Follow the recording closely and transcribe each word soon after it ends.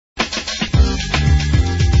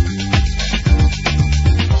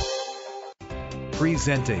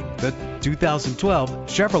Presenting the 2012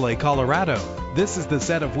 Chevrolet Colorado. This is the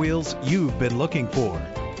set of wheels you've been looking for.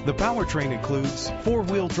 The powertrain includes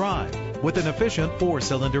four-wheel drive with an efficient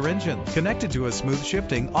four-cylinder engine connected to a smooth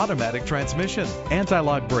shifting automatic transmission.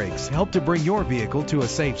 Anti-lock brakes help to bring your vehicle to a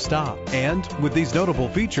safe stop. And with these notable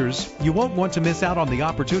features, you won't want to miss out on the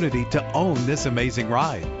opportunity to own this amazing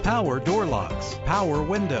ride. Power door locks, power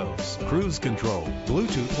windows, cruise control,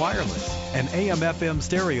 Bluetooth wireless, an AM/FM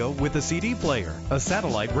stereo with a CD player, a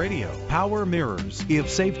satellite radio, power mirrors. If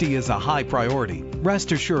safety is a high priority,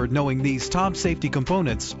 rest assured knowing these top safety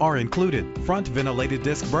components are included: front ventilated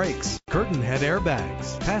disc brakes, curtain head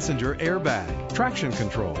airbags, passenger airbag, traction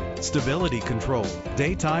control, stability control,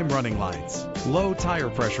 daytime running lights, low tire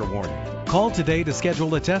pressure warning. Call today to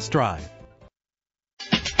schedule a test drive.